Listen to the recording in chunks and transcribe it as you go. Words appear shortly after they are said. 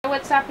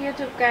What's up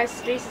YouTube guys,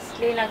 this is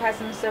Lena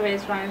customer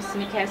service from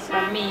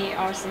sneakeraheads.me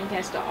or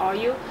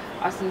sneakeraheads.ru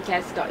or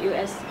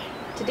sneakeraheads.us.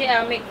 Today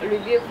I'll make a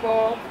review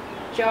for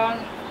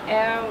John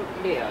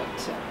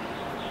Elliott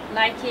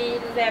Nike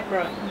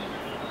LeBron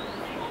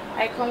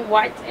icon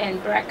white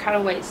and black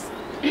colorways.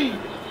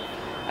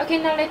 Okay,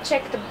 now let's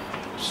check the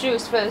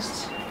shoes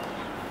first.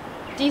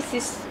 This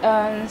is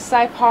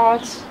side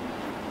part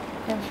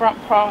and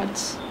front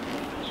part,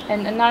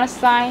 and another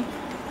side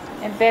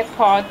and back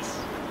part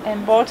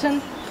and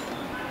bottom.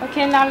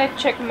 Okay, now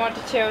let's check more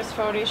details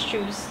for these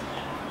shoes.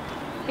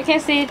 You can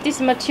see this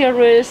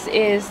materials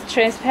is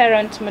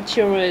transparent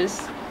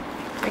materials.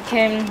 You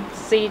can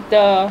see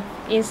the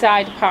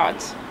inside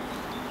part,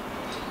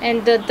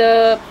 and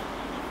the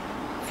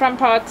front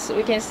part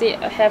we can see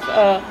have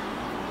a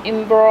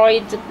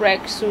embroidered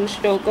black swoosh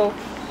logo,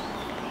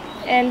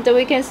 and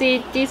we can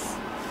see this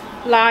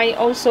line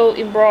also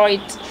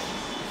embroidered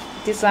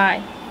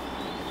design.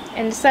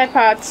 And the side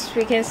parts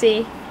we can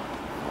see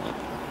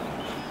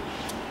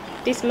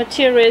this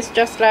material is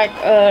just like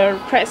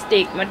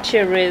plastic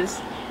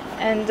materials,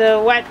 and the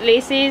white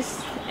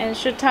laces and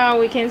shoe toe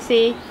we can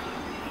see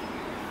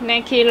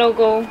Nike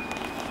logo,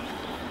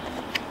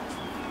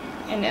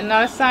 and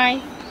another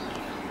side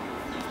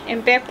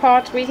and back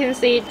part we can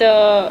see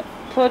the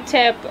pull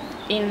tab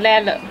in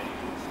leather.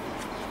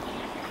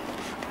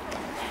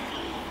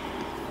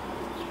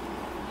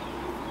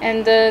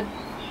 And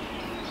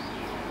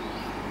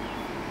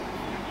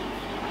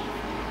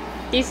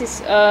this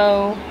is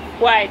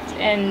white,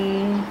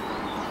 and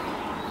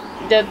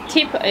the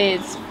tip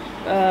is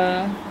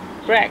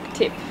black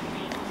tip,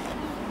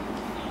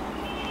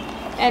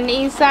 and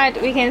inside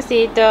we can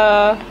see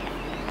the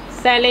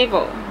size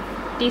label.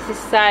 This is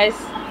size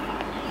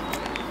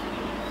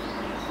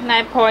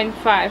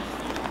 9.5,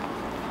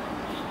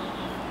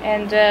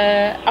 and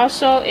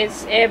also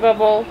it's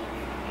airable,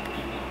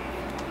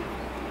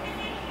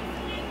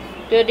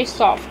 really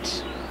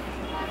soft.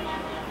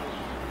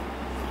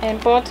 And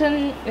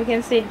bottom you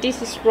can see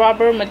this is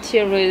rubber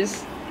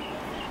materials,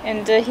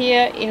 and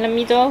here in the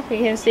middle you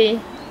can see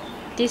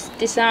this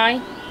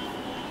design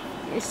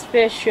is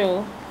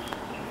special,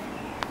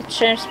 it's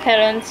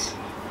transparent.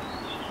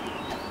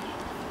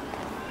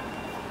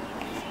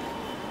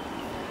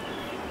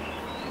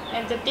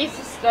 And this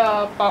is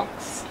the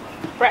box,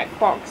 black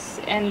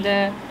box, and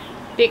the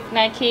big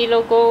Nike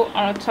logo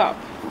on the top.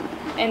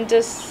 And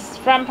this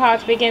front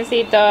part we can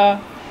see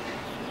the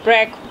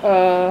black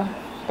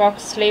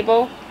box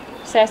label,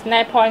 says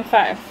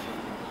 9.5.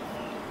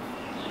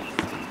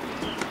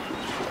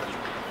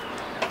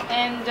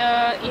 And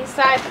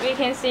inside we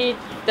can see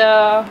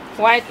the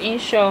white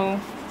insole.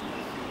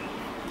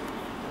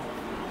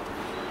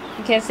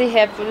 You can see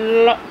have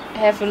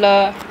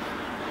the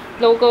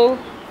logo,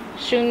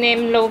 shoe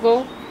name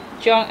logo,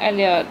 John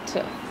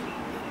Elliott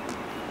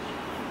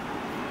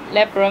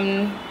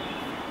LeBron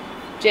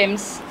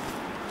James.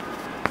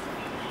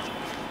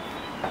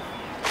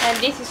 And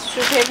this is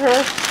shoe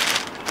paper.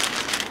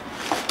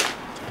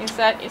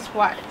 Inside is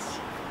white.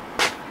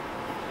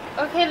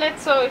 Okay,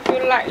 that's all. If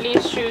you like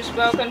these shoes,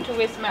 welcome to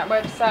visit my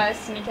website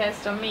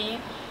sneakeraheads.me,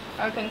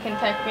 or you can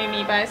contact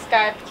me by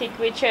Skype, Kick,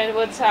 WeChat,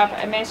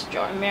 WhatsApp, a message,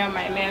 or email.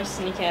 My email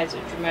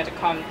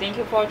sneakeraheads@gmail.com. Thank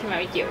you for watching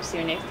my video. See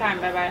you next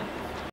time. Bye bye.